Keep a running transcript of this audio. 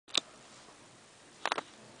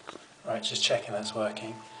Right, just checking that's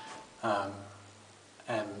working.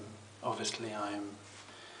 And obviously I'm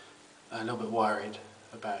a little bit worried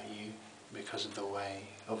about you because of the way,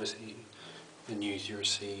 obviously, the news you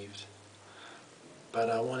received. But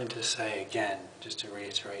I wanted to say again, just to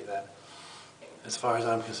reiterate that, as far as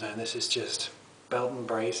I'm concerned, this is just belt and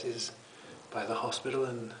braces by the hospital,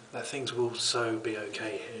 and that things will so be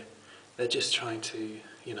okay here. They're just trying to,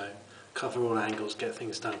 you know, cover all angles, get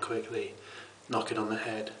things done quickly, knock it on the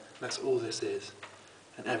head. That's all this is.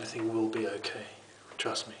 And everything will be okay.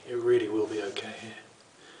 Trust me, it really will be okay here.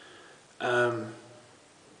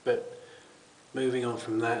 But moving on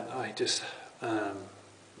from that, I just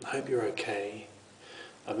hope you're okay.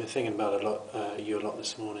 I've been thinking about you a lot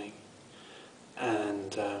this morning,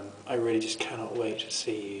 and I really just cannot wait to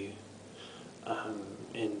see you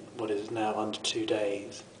in what is now under 2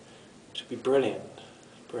 days. It will be brilliant,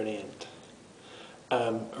 brilliant.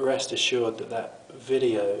 Rest assured that that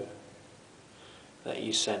video that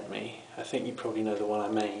you sent me, I think you probably know the one I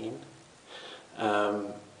mean.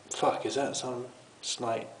 Fuck, is that some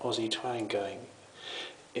slight Aussie twang going?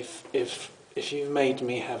 If you've made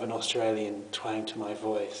me have an Australian twang to my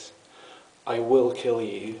voice, I will kill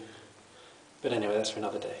you. But anyway, that's for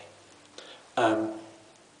another day.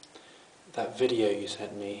 That video you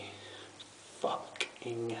sent me,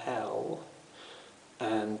 fucking hell.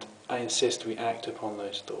 And I insist we act upon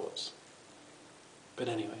those thoughts. But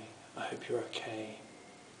anyway, I hope you're okay,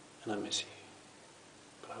 and I miss you.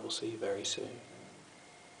 But I will see you very soon.